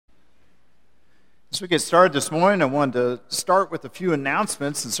As we get started this morning, I wanted to start with a few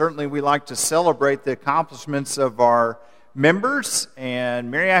announcements, and certainly we like to celebrate the accomplishments of our members. And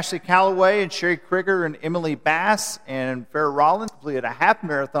Mary Ashley Calloway and Sherry Krieger and Emily Bass and Farrah Rollins completed a half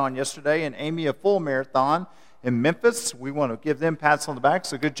marathon yesterday, and Amy a full marathon in Memphis. We want to give them pats on the back,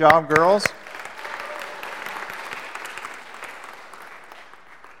 so good job, girls.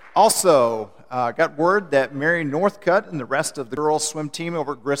 Also, got word that Mary Northcutt and the rest of the girls' swim team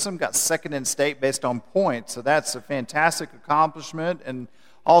over at Grissom got second in state based on points. So that's a fantastic accomplishment. And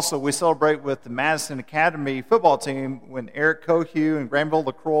also, we celebrate with the Madison Academy football team when Eric Cohue and Granville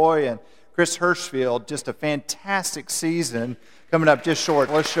LaCroix and Chris Hirschfield, just a fantastic season coming up just short.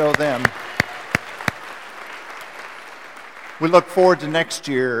 Let's show them. We look forward to next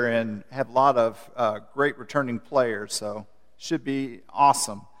year and have a lot of great returning players, so should be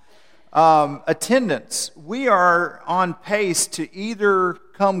awesome. Attendance. We are on pace to either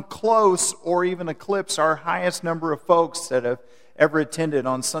come close or even eclipse our highest number of folks that have ever attended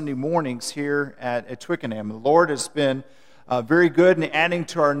on Sunday mornings here at Twickenham. The Lord has been very good in adding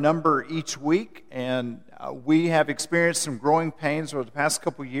to our number each week, and we have experienced some growing pains over the past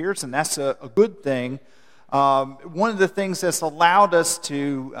couple of years, and that's a good thing. One of the things that's allowed us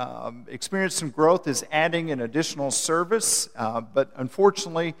to experience some growth is adding an additional service, but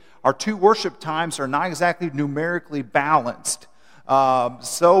unfortunately, our two worship times are not exactly numerically balanced.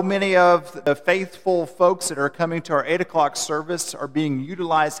 So many of the faithful folks that are coming to our 8 o'clock service are being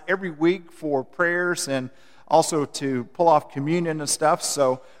utilized every week for prayers and also to pull off communion and stuff.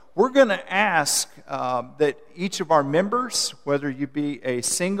 So we're going to ask that each of our members, whether you be a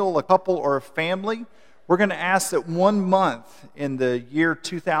single, a couple, or a family, we're going to ask that 1 month in the year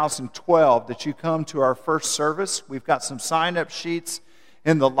 2012 that you come to our first service. We've got some sign-up sheets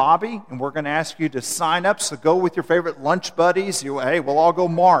in the lobby, and we're going to ask you to sign up. So go with your favorite lunch buddies. Hey, we'll all go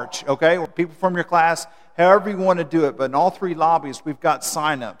march, okay? Or people from your class, however you want to do it. But in all 3 lobbies, we've got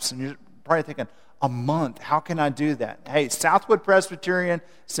sign-ups. And you're probably thinking, a month, how can I do that? Hey, Southwood Presbyterian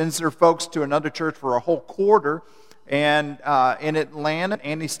sends their folks to another church for a whole quarter. And in Atlanta,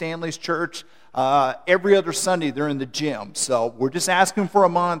 Andy Stanley's church, every other Sunday they're in the gym. So we're just asking for a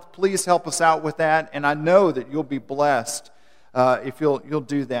month. Please help us out with that. And I know that you'll be blessed if you'll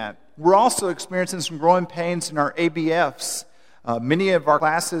do that. We're also experiencing some growing pains in our ABFs. Many of our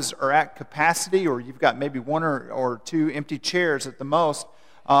classes are at capacity, or you've got maybe 1 or 2 empty chairs at the most.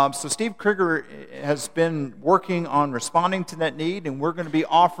 So Steve Krieger has been working on responding to that need, and we're going to be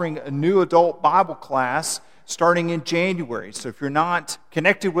offering a new adult Bible class starting in January. So if you're not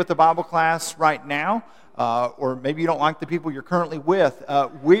connected with the Bible class right now, or maybe you don't like the people you're currently with,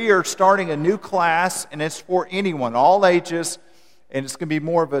 we are starting a new class, and it's for anyone, all ages, and it's going to be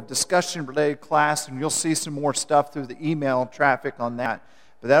more of a discussion-related class, and you'll see some more stuff through the email traffic on that.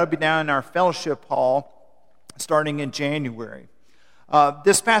 But that'll be down in our fellowship hall starting in January.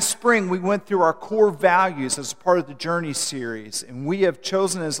 This past spring, we went through our core values as part of the Journey series, and we have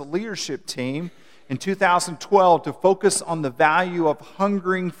chosen as a leadership team in 2012 to focus on the value of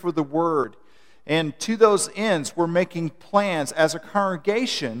hungering for the Word. And to those ends, we're making plans as a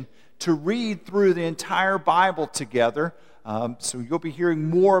congregation to read through the entire Bible together. So you'll be hearing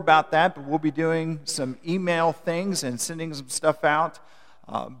more about that, but we'll be doing some email things and sending some stuff out.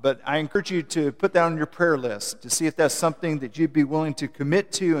 But I encourage you to put that on your prayer list to see if that's something that you'd be willing to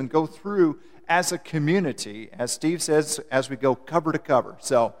commit to and go through as a community, as Steve says, as we go cover to cover.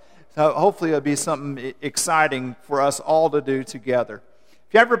 So hopefully it'll be something exciting for us all to do together.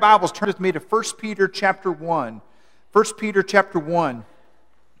 If you have your Bibles, turn with me to 1 Peter chapter 1. 1 Peter chapter 1.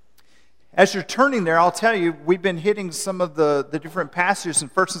 As you're turning there, I'll tell you, we've been hitting some of the different passages in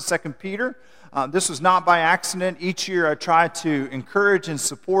 1 and 2 Peter. This was not by accident. Each year I try to encourage and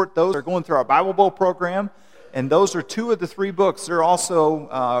support those that are going through our Bible Bowl program. And those are 2 of the 3 books. They're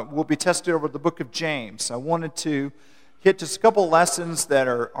also will be tested over the book of James. I wanted to hit just a couple lessons that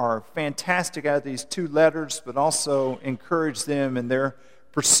are fantastic out of these 2 letters, but also encourage them in their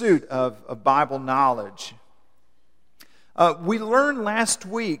pursuit of Bible knowledge. We learned last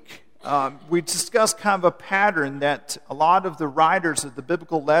week, we discussed kind of a pattern that a lot of the writers of the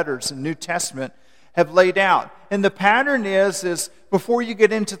biblical letters in the New Testament have laid out. And the pattern is before you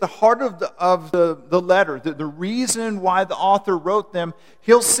get into the heart of the letter, the reason why the author wrote them,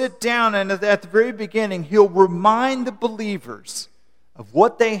 he'll sit down and at the very beginning, he'll remind the believers of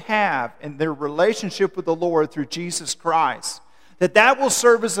what they have in their relationship with the Lord through Jesus Christ. That will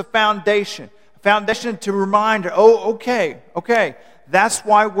serve as a foundation to remind, okay, that's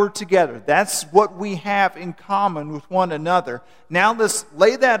why we're together. That's what we have in common with one another. Now let's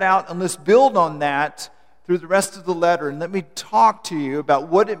lay that out and let's build on that through the rest of the letter, and let me talk to you about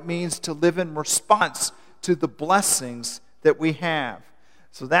what it means to live in response to the blessings that we have.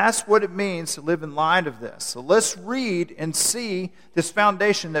 So that's what it means to live in light of this. So let's read and see this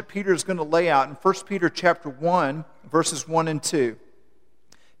foundation that Peter is going to lay out in 1 Peter chapter 1, verses 1 and 2.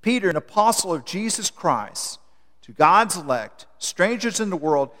 Peter, an apostle of Jesus Christ, to God's elect, strangers in the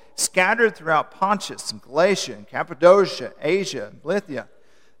world, scattered throughout Pontus and Galatia and Cappadocia, Asia, and Bithynia,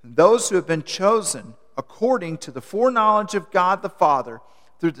 and those who have been chosen according to the foreknowledge of God the Father,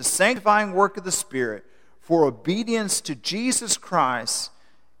 through the sanctifying work of the Spirit, for obedience to Jesus Christ,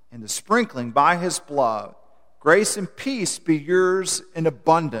 and the sprinkling by his blood, grace and peace be yours in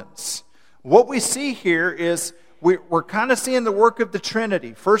abundance. What we see here is we're kind of seeing the work of the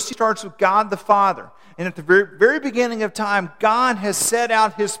Trinity. First, he starts with God the Father. And at the very beginning of time, God has set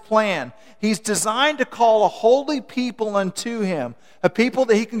out his plan. He's designed to call a holy people unto him, a people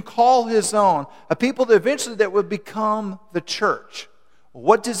that he can call his own, a people that eventually that would become the church.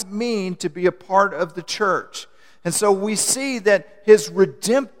 What does it mean to be a part of the church? And so we see that his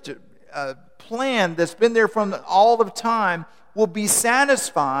redemptive plan that's been there from all of time will be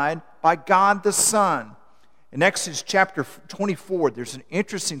satisfied by God the Son. In Exodus chapter 24, there's an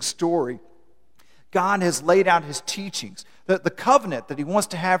interesting story. God has laid out his teachings, the covenant that he wants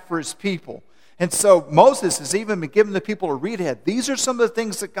to have for his people. And so Moses has even been given the people to read ahead. These are some of the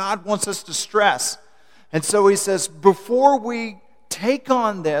things that God wants us to stress. And so he says, before we take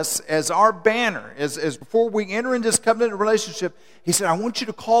on this as our banner, as before we enter into this covenant relationship, he said, I want you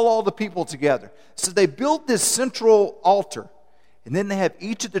to call all the people together. So they built this central altar, and then they have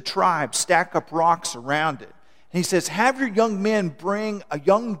each of the tribes stack up rocks around it. And he says, have your young men bring a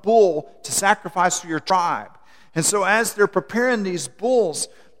young bull to sacrifice for your tribe. And so as they're preparing these bulls,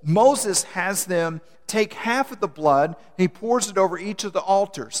 Moses has them take half of the blood, and he pours it over each of the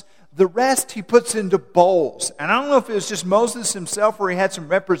altars. The rest he puts into bowls. And I don't know if it was just Moses himself or he had some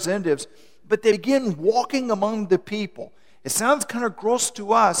representatives, but they begin walking among the people. It sounds kind of gross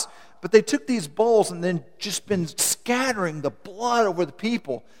to us, but they took these bowls and then just been scattering the blood over the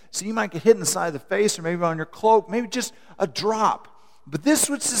people. So you might get hit in the side of the face or maybe on your cloak, maybe just a drop. But this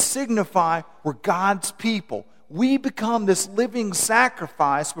was to signify we're God's people. We become this living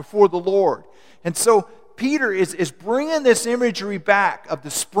sacrifice before the Lord. And so Peter is bringing this imagery back of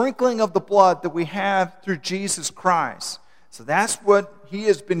the sprinkling of the blood that we have through Jesus Christ. So that's what he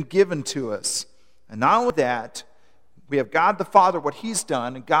has been given to us. And not only that, we have God the Father, what he's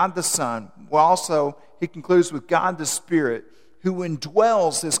done, and God the Son. Well, also, he concludes with God the Spirit, who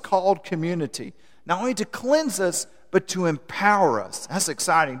indwells this called community, not only to cleanse us, but to empower us. That's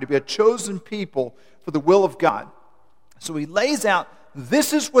exciting, to be a chosen people for the will of God. So he lays out,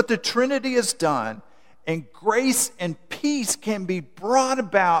 this is what the Trinity has done, and grace and peace can be brought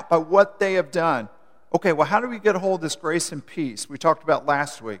about by what they have done. Okay, well, how do we get a hold of this grace and peace we talked about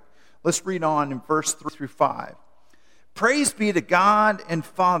last week? Let's read on in verse 3 through 5. Praise be to God and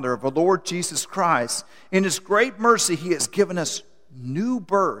Father of our Lord Jesus Christ. In his great mercy, he has given us new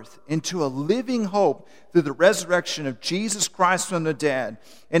birth into a living hope through the resurrection of Jesus Christ from the dead,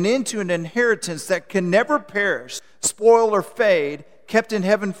 and into an inheritance that can never perish, spoil or fade, kept in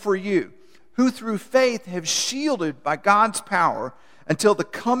heaven for you, who through faith have shielded by God's power until the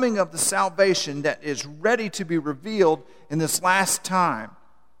coming of the salvation that is ready to be revealed in this last time.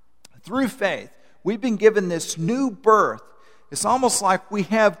 Through faith, we've been given this new birth. It's almost like we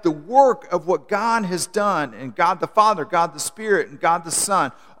have the work of what God has done, and God the Father, God the Spirit, and God the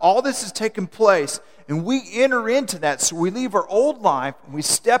Son. All this has taken place, and we enter into that. So we leave our old life, and we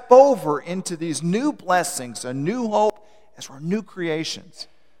step over into these new blessings, a new hope as our new creations.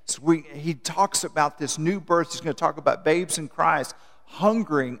 So he talks about this new birth. He's going to talk about babes in Christ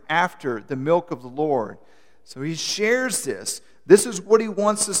hungering after the milk of the Lord. So he shares this. This is what he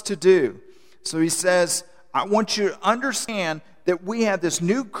wants us to do. So he says, I want you to understand that we have this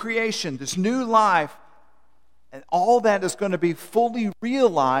new creation, this new life, and all that is going to be fully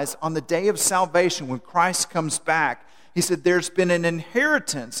realized on the day of salvation when Christ comes back. He said, there's been an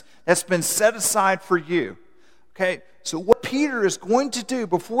inheritance that's been set aside for you. Okay, so what Peter is going to do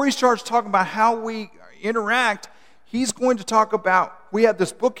before he starts talking about how we interact, he's going to talk about, we have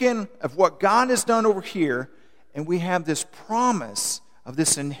this bookend of what God has done over here, and we have this promise of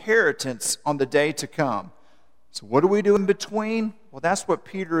this inheritance on the day to come. So what do we do in between? Well, that's what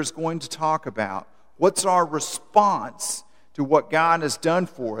Peter is going to talk about. What's our response to what God has done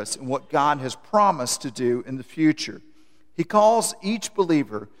for us and what God has promised to do in the future? He calls each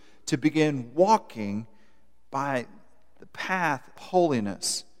believer to begin walking by the path of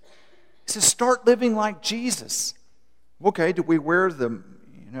holiness. He says, start living like Jesus. Okay, do we wear the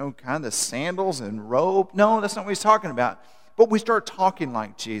kind of the sandals and robe. No, that's not what he's talking about. But we start talking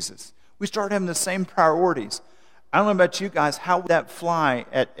like Jesus. We start having the same priorities. I don't know about you guys, how would that fly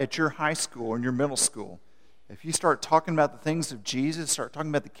at your high school and your middle school? If you start talking about the things of Jesus, start talking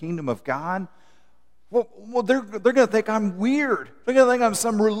about the kingdom of God, well they're going to think I'm weird. They're going to think I'm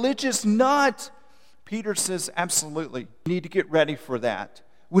some religious nut. Peter says, absolutely, we need to get ready for that.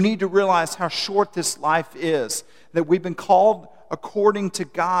 We need to realize how short this life is, that we've been called according to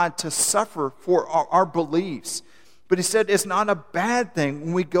God to suffer for our beliefs. But he said it's not a bad thing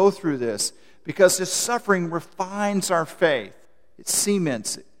when we go through this, because this suffering refines our faith. It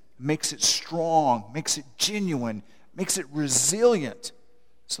cements it, makes it strong, makes it genuine, makes it resilient,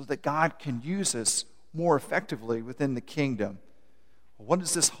 so that God can use us more effectively within the kingdom. What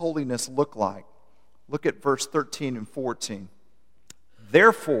does this holiness look like? Look at verse 13 and 14.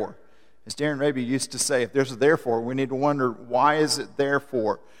 Therefore, as Darren Raby used to say, if there's a therefore, we need to wonder, why is it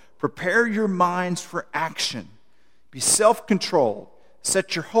therefore? Prepare your minds for action. Be self-controlled.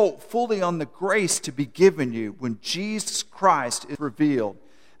 Set your hope fully on the grace to be given you when Jesus Christ is revealed.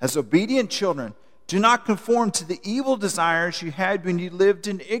 As obedient children, do not conform to the evil desires you had when you lived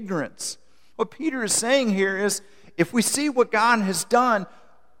in ignorance. What Peter is saying here is, if we see what God has done,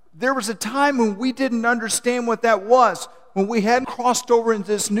 there was a time when we didn't understand what that was, when we hadn't crossed over into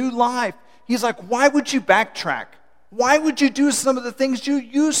this new life. He's like, why would you backtrack? Why would you do some of the things you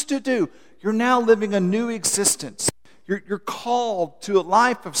used to do? You're now living a new existence. You're called to a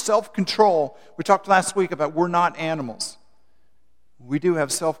life of self-control. We talked last week about we're not animals. We do have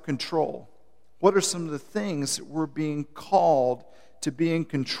self-control. What are some of the things that we're being called to be in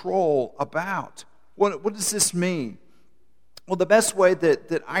control about? What does this mean? Well, the best way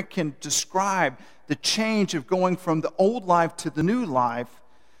that I can describe the change of going from the old life to the new life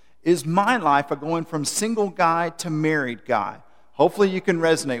is my life of going from single guy to married guy. Hopefully you can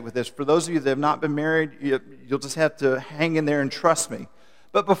resonate with this. For those of you that have not been married, you'll just have to hang in there and trust me.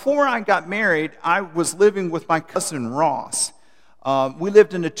 But before I got married, I was living with my cousin Ross. We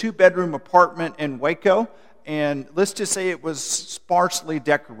lived in a 2-bedroom apartment in Waco, and let's just say it was sparsely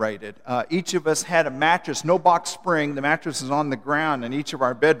decorated. Each of us had a mattress, no box spring. The mattress is on the ground in each of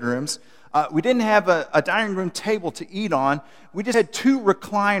our bedrooms. We didn't have a dining room table to eat on. We just had 2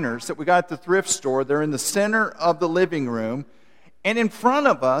 recliners that we got at the thrift store. They're in the center of the living room. And in front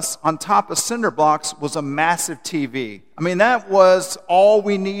of us, on top of cinder blocks, was a massive TV. I mean, that was all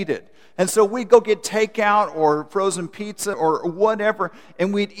we needed. And so we'd go get takeout or frozen pizza or whatever,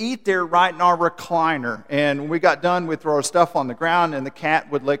 and we'd eat there right in our recliner. And when we got done, we'd throw our stuff on the ground, and the cat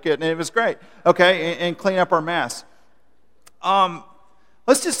would lick it, and it was great. Okay, and clean up our mess.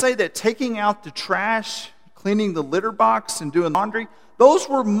 Let's just say that taking out the trash, cleaning the litter box, and doing laundry, those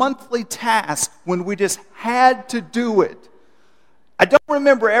were monthly tasks when we just had to do it. I don't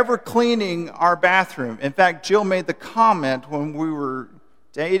remember ever cleaning our bathroom. In fact, Jill made the comment when we were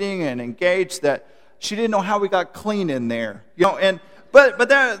dating and engaged that she didn't know how we got clean in there. But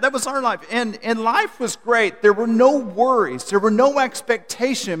that was our life. And life was great. There were no worries. There were no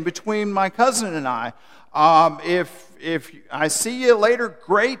expectation between my cousin and I. If I see you later,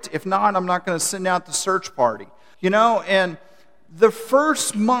 great. If not, I'm not going to send out the search party. And the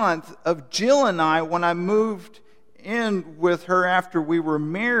first month of Jill and I, when I moved in with her after we were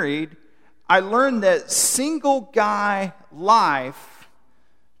married, I learned that single guy life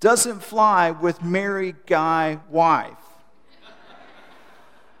doesn't fly with married guy wife.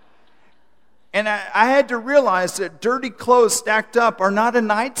 And I had to realize that dirty clothes stacked up are not a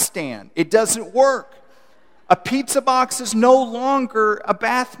nightstand. It doesn't work. A pizza box is no longer a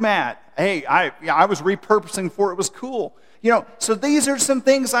bath mat. Hey, I was repurposing for it was cool. So these are some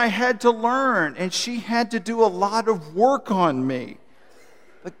things I had to learn, and she had to do a lot of work on me.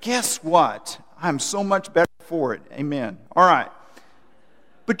 But guess what? I'm so much better for it. Amen. All right.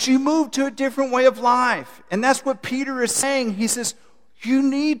 But you move to a different way of life, and that's what Peter is saying. He says, you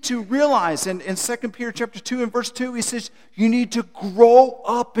need to realize, in 2 Peter chapter 2 and verse 2, he says, you need to grow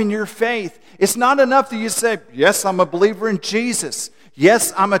up in your faith. It's not enough that you say, yes, I'm a believer in Jesus.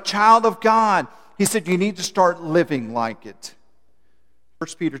 Yes, I'm a child of God. He said, you need to start living like it. 1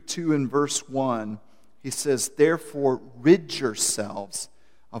 Peter 2 and verse 1, he says, therefore rid yourselves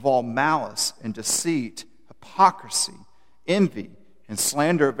of all malice and deceit, hypocrisy, envy, and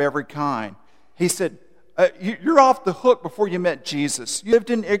slander of every kind. He said, you're off the hook before you met Jesus. You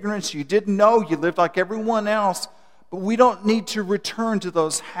lived in ignorance. You didn't know. You lived like everyone else. But we don't need to return to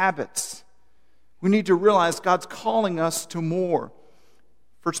those habits. We need to realize God's calling us to more.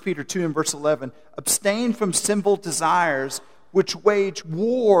 1 Peter 2 and verse 11, abstain from sinful desires which wage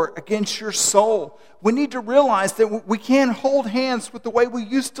war against your soul. We need to realize that we can't hold hands with the way we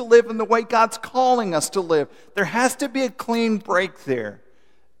used to live and the way God's calling us to live. There has to be a clean break there.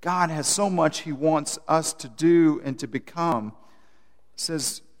 God has so much He wants us to do and to become. It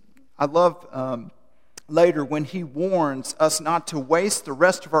says, I love later when He warns us not to waste the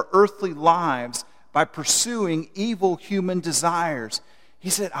rest of our earthly lives by pursuing evil human desires. He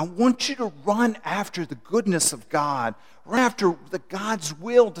said, I want you to run after the goodness of God. Run after God's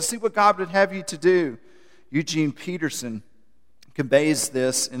will to see what God would have you to do. Eugene Peterson conveys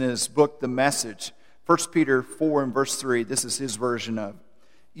this in his book, The Message. 1 Peter 4 and verse 3, this is his version of it.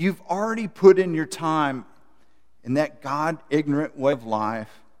 You've already put in your time in that God-ignorant way of life,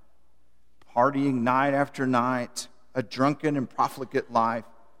 partying night after night, a drunken and profligate life.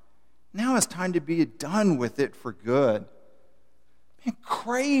 Now it's time to be done with it for good. Man,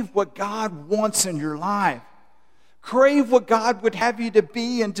 crave what God wants in your life. Crave what God would have you to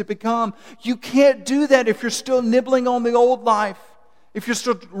be and to become. You can't do that if you're still nibbling on the old life, if you're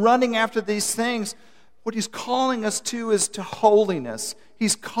still running after these things. What He's calling us to is to holiness.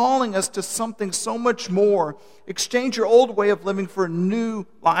 He's calling us to something so much more. Exchange your old way of living for a new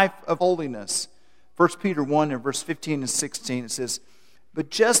life of holiness. 1 Peter 1 and verse 15 and 16, it says, but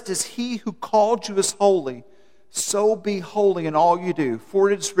just as He who called you is holy, so be holy in all you do.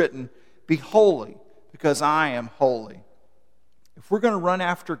 For it is written, be holy, because I am holy. If we're going to run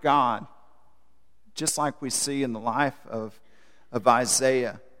after God, just like we see in the life of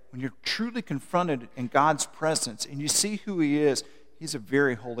Isaiah, when you're truly confronted in God's presence and you see who He is, He's a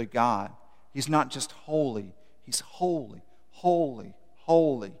very holy God. He's not just holy. He's holy, holy,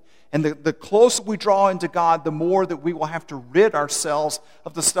 holy. And the closer we draw into God, the more that we will have to rid ourselves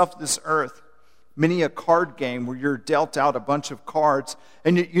of the stuff of this earth. Many a card game where you're dealt out a bunch of cards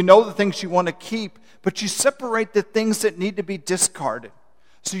and you know the things you want to keep, but you separate the things that need to be discarded.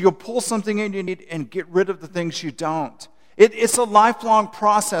 So you'll pull something in you need and get rid of the things you don't. It's a lifelong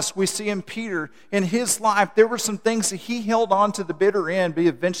process. We see in Peter, in his life, there were some things that he held on to the bitter end, but he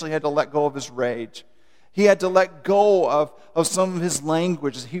eventually had to let go of his rage. He had to let go of some of his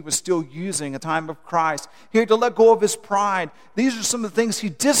language that he was still using at the time of Christ. He had to let go of his pride. These are some of the things he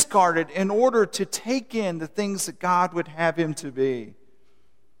discarded in order to take in the things that God would have him to be.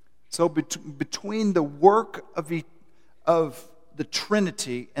 So between the work of the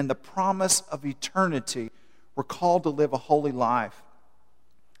Trinity and the promise of eternity, we're called to live a holy life.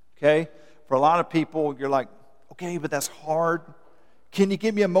 Okay? For a lot of people, you're like, okay, but that's hard. Can you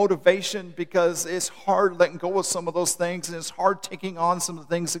give me a motivation? Because it's hard letting go of some of those things, and it's hard taking on some of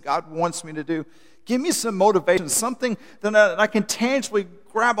the things that God wants me to do. Give me some motivation, something that I can tangibly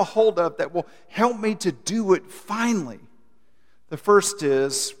grab a hold of that will help me to do it finally. The first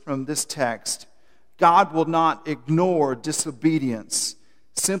is, from this text, God will not ignore disobedience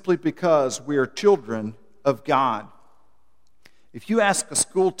simply because we are children of God. If you ask a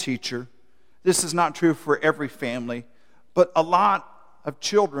school teacher, this is not true for every family, but a lot of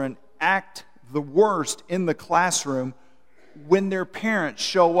children act the worst in the classroom when their parents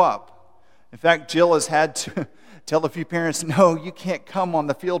show up. In fact, Jill has had to tell a few parents, no, you can't come on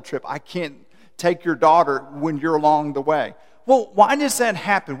the field trip. I can't take your daughter when you're along the way. Well, why does that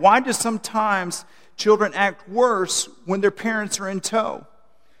happen? Why do sometimes children act worse when their parents are in tow?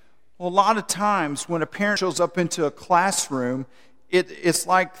 Well, a lot of times when a parent shows up into a classroom, it's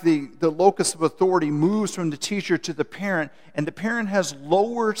like the locus of authority moves from the teacher to the parent, and the parent has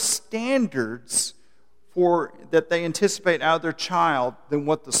lower standards that they anticipate out of their child than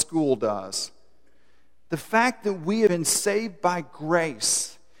what the school does. The fact that we have been saved by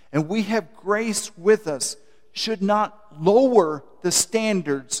grace and we have grace with us should not lower the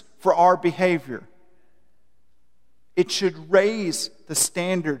standards for our behavior. It should raise the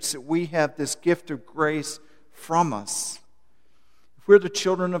standards that we have this gift of grace from us. If we're the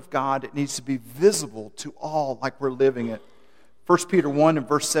children of God, it needs to be visible to all like we're living it. 1 Peter 1 and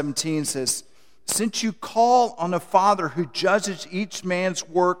verse 17 says, since you call on a Father who judges each man's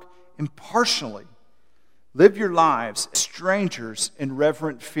work impartially, live your lives as strangers in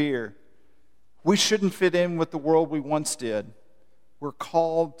reverent fear. We shouldn't fit in with the world we once did. We're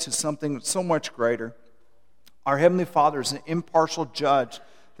called to something so much greater. Our Heavenly Father is an impartial judge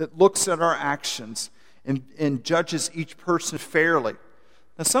that looks at our actions and judges each person fairly.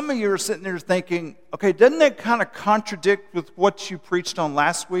 Now, some of you are sitting there thinking, okay, doesn't that kind of contradict with what you preached on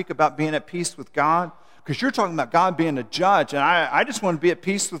last week about being at peace with God? Because you're talking about God being a judge, and I just want to be at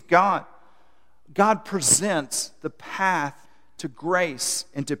peace with God. God presents the path to grace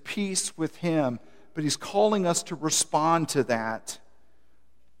and to peace with Him, but He's calling us to respond to that.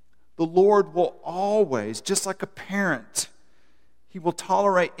 The Lord will always, just like a parent, He will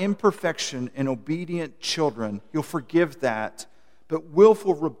tolerate imperfection in obedient children. He'll forgive that. But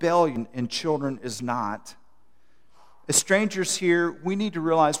willful rebellion in children is not. As strangers here, we need to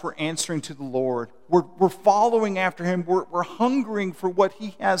realize we're answering to the Lord. We're following after Him. We're hungering for what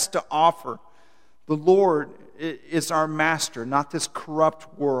He has to offer. The Lord is our master, not this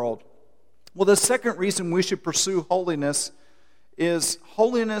corrupt world. Well, the second reason we should pursue holiness is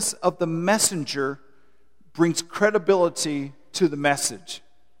holiness of the messenger brings credibility to the message.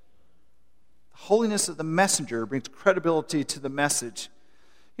 Holiness of the messenger brings credibility to the message.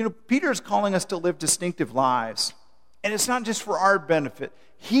 You know, Peter is calling us to live distinctive lives. And it's not just for our benefit.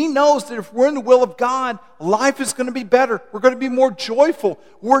 He knows that if we're in the will of God, life is going to be better. We're going to be more joyful.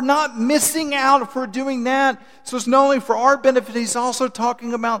 We're not missing out if we're doing that. So it's not only for our benefit, he's also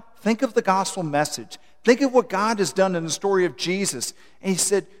talking about, think of the gospel message. Think of what God has done in the story of Jesus. And he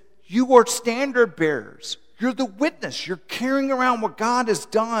said, you are standard bearers. You're the witness. You're carrying around what God has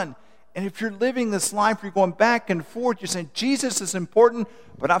done. And if you're living this life, you're going back and forth. You're saying, Jesus is important,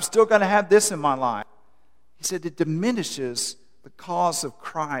 but I've still got to have this in my life. He said it diminishes the cause of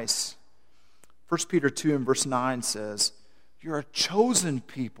Christ. 1 Peter 2 and verse 9 says, you're a chosen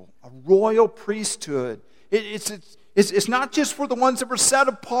people, a royal priesthood. It's not just for the ones that were set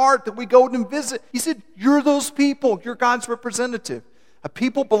apart that we go and visit. He said, you're those people. You're God's representative. A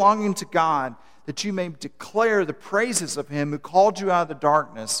people belonging to God, that you may declare the praises of Him who called you out of the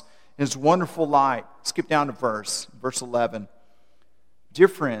darkness in His wonderful light. Skip down to verse 11. Dear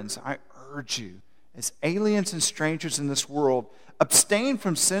friends, I urge you, as aliens and strangers in this world, abstain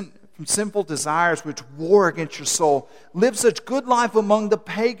from sinful desires which war against your soul. Live such good life among the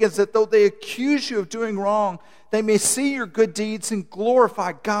pagans that though they accuse you of doing wrong, they may see your good deeds and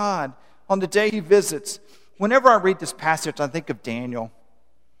glorify God on the day He visits. Whenever I read this passage, I think of Daniel.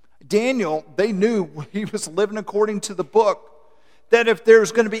 Daniel, they knew he was living according to the book, that if there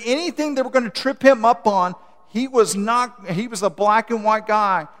was going to be anything that were going to trip him up on, he was a black and white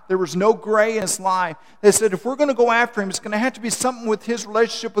guy. There was no gray in his life. They said, if we're going to go after him, it's going to have to be something with his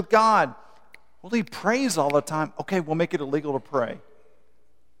relationship with God. Well, he prays all the time. Okay, we'll make it illegal to pray.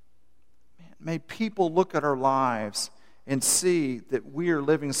 Man, may people look at our lives and see that we are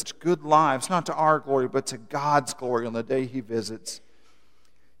living such good lives, not to our glory, but to God's glory on the day He visits.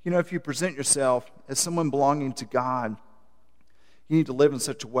 You know, if you present yourself as someone belonging to God, you need to live in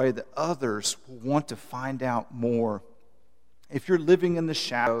such a way that others will want to find out more. If you're living in the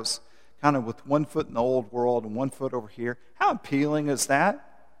shadows, kind of with one foot in the old world and one foot over here, how appealing is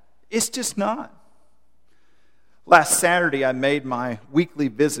that? It's just not. Last Saturday, I made my weekly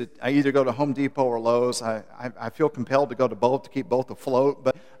visit. I either go to Home Depot or Lowe's. I feel compelled to go to both to keep both afloat.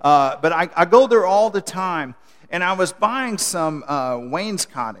 But I go there all the time. And I was buying some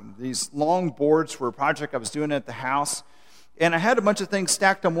wainscoting, these long boards for a project I was doing at the house. And I had a bunch of things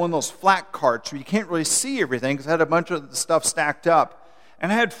stacked on one of those flat carts where you can't really see everything because I had a bunch of the stuff stacked up.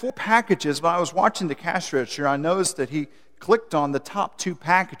 And I had 4 packages. When I was watching the cash register, I noticed that he clicked on the top 2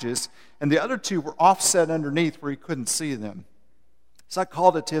 packages, and the other 2 were offset underneath where he couldn't see them. So I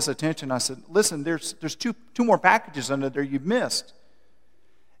called it to his attention. I said, listen, there's two more packages under there you've missed.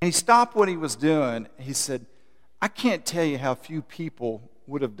 And he stopped what he was doing. He said, I can't tell you how few people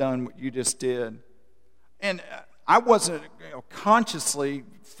would have done what you just did. And I wasn't consciously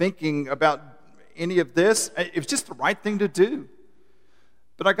thinking about any of this. It was just the right thing to do.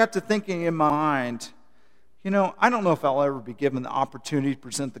 But I got to thinking in my mind, I don't know if I'll ever be given the opportunity to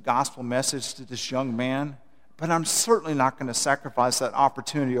present the gospel message to this young man, but I'm certainly not going to sacrifice that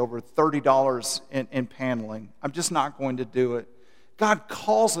opportunity over $30 in paneling. I'm just not going to do it. God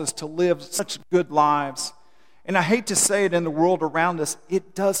calls us to live such good lives. And I hate to say it, in the world around us,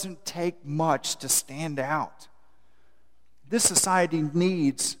 it doesn't take much to stand out. This society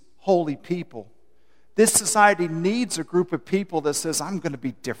needs holy people. This society needs a group of people that says, I'm going to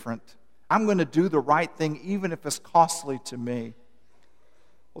be different. I'm going to do the right thing even if it's costly to me.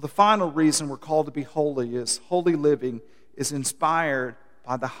 Well, the final reason we're called to be holy is holy living is inspired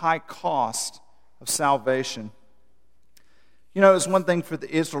by the high cost of salvation. It was one thing for the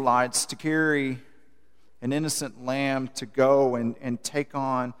Israelites to carry an innocent lamb to go and take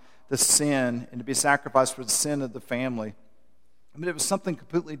on the sin and to be sacrificed for the sin of the family. But it was something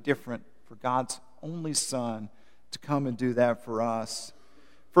completely different for God's only Son to come and do that for us.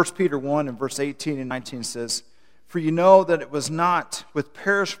 1 Peter 1 and verse 18 and 19 says, for you know that it was not with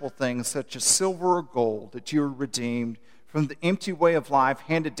perishable things such as silver or gold that you were redeemed from the empty way of life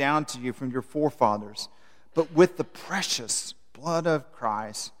handed down to you from your forefathers, but with the precious blood of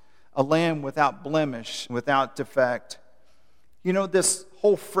Christ, a lamb without blemish, without defect. This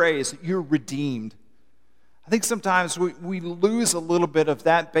whole phrase, you're redeemed. I think sometimes we lose a little bit of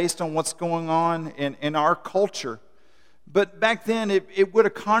that based on what's going on in our culture. But back then, it would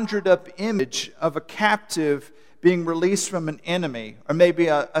have conjured up image of a captive being released from an enemy, or maybe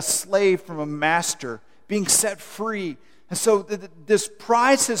a slave from a master being set free. And so this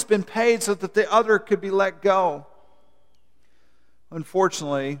price has been paid so that the other could be let go.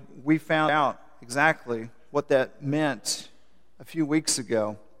 Unfortunately, we found out exactly what that meant a few weeks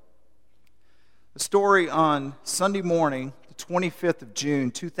ago. The story on Sunday morning, the 25th of June,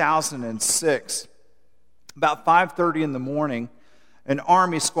 2006, about 5:30 in the morning, an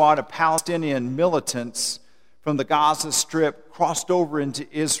army squad of Palestinian militants from the Gaza Strip crossed over into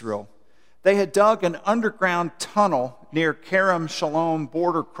Israel. They had dug an underground tunnel near Kerem Shalom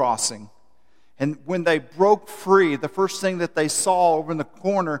border crossing. And when they broke free, the first thing that they saw over in the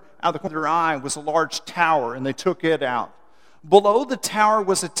corner, out of the corner of their eye, was a large tower, and they took it out. Below the tower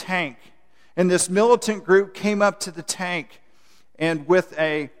was a tank, and this militant group came up to the tank and with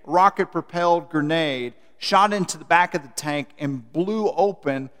a rocket-propelled grenade shot into the back of the tank and blew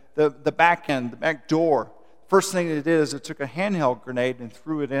open the back end, the back door. First thing they did is it took a handheld grenade and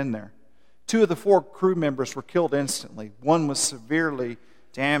threw it in there. 2 of the 4 crew members were killed instantly. 1 was severely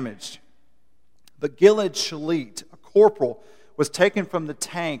damaged. But Gilad Shalit, a corporal, was taken from the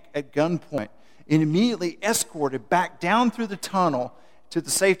tank at gunpoint and immediately escorted back down through the tunnel to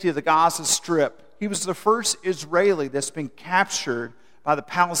the safety of the Gaza Strip. He was the first Israeli that's been captured by the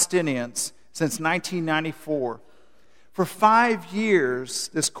Palestinians since 1994. For 5 years,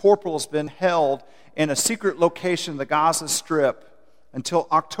 this corporal has been held in a secret location in the Gaza Strip until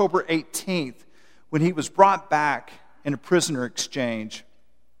October 18th, when he was brought back in a prisoner exchange.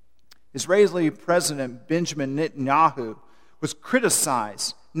 Israeli President Benjamin Netanyahu was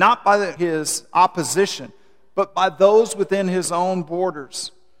criticized not by his opposition, but by those within his own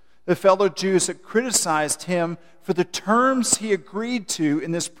borders. The fellow Jews had criticized him for the terms he agreed to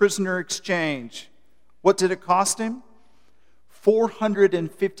in this prisoner exchange. What did it cost him?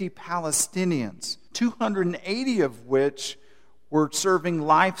 450 Palestinians, 280 of which were serving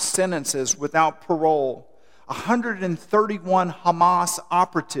life sentences without parole. 131 Hamas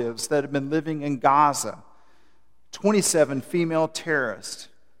operatives that have been living in Gaza. 27 female terrorists.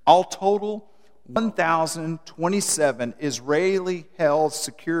 All total, 1,027 Israeli-held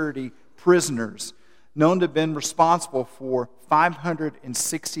security prisoners known to have been responsible for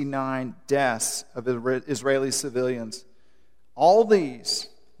 569 deaths of Israeli civilians. All these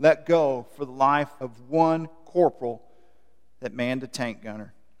let go for the life of one corporal that manned a tank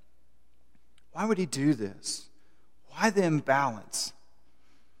gunner. Why would he do this? Why the imbalance?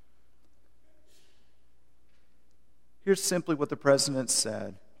 Here's simply what the president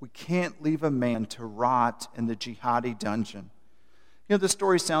said. We can't leave a man to rot in the jihadi dungeon. You know, this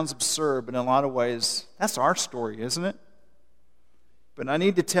story sounds absurd, but in a lot of ways, that's our story, isn't it? But I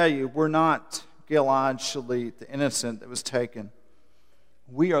need to tell you, we're not Gilad Shalit, the innocent that was taken.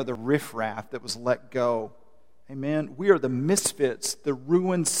 We are the riffraff that was let go. Amen. We are the misfits, the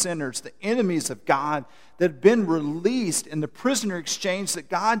ruined sinners, the enemies of God that have been released in the prisoner exchange that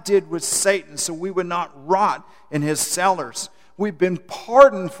God did with Satan so we would not rot in his cellars. We've been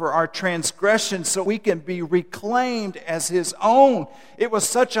pardoned for our transgressions so we can be reclaimed as his own. It was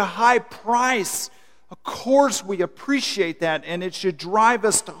such a high price. Of course we appreciate that, and it should drive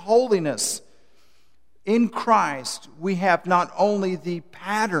us to holiness. In Christ, we have not only the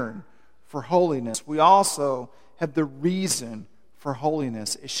pattern for holiness, we also have the reason for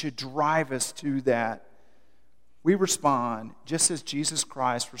holiness. It should drive us to that. We respond just as Jesus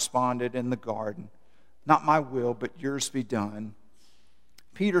Christ responded in the garden. Not my will, but yours be done.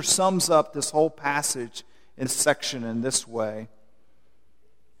 Peter sums up this whole passage in section in this way.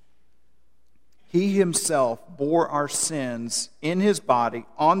 He himself bore our sins in his body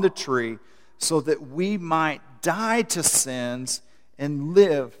on the tree so that we might die to sins and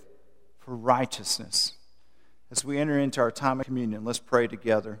live for righteousness. As we enter into our time of communion, let's pray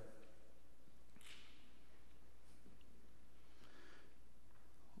together.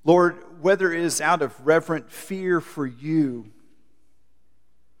 Lord, whether it is out of reverent fear for you,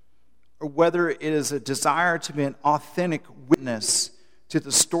 or whether it is a desire to be an authentic witness to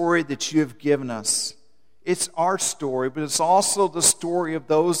the story that you have given us, it's our story, but it's also the story of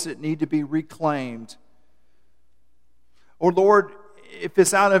those that need to be reclaimed. Or Lord, if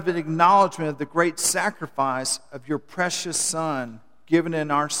it's out of an acknowledgement of the great sacrifice of your precious Son given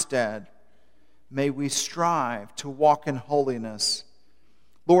in our stead, may we strive to walk in holiness.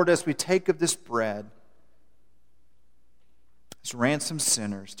 Lord, as we take of this bread, as ransomed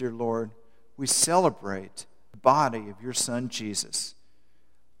sinners, dear Lord, we celebrate the body of your Son, Jesus.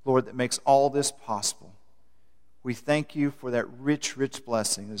 Lord, that makes all this possible. We thank you for that rich, rich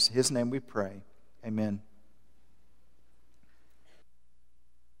blessing. In His name we pray. Amen.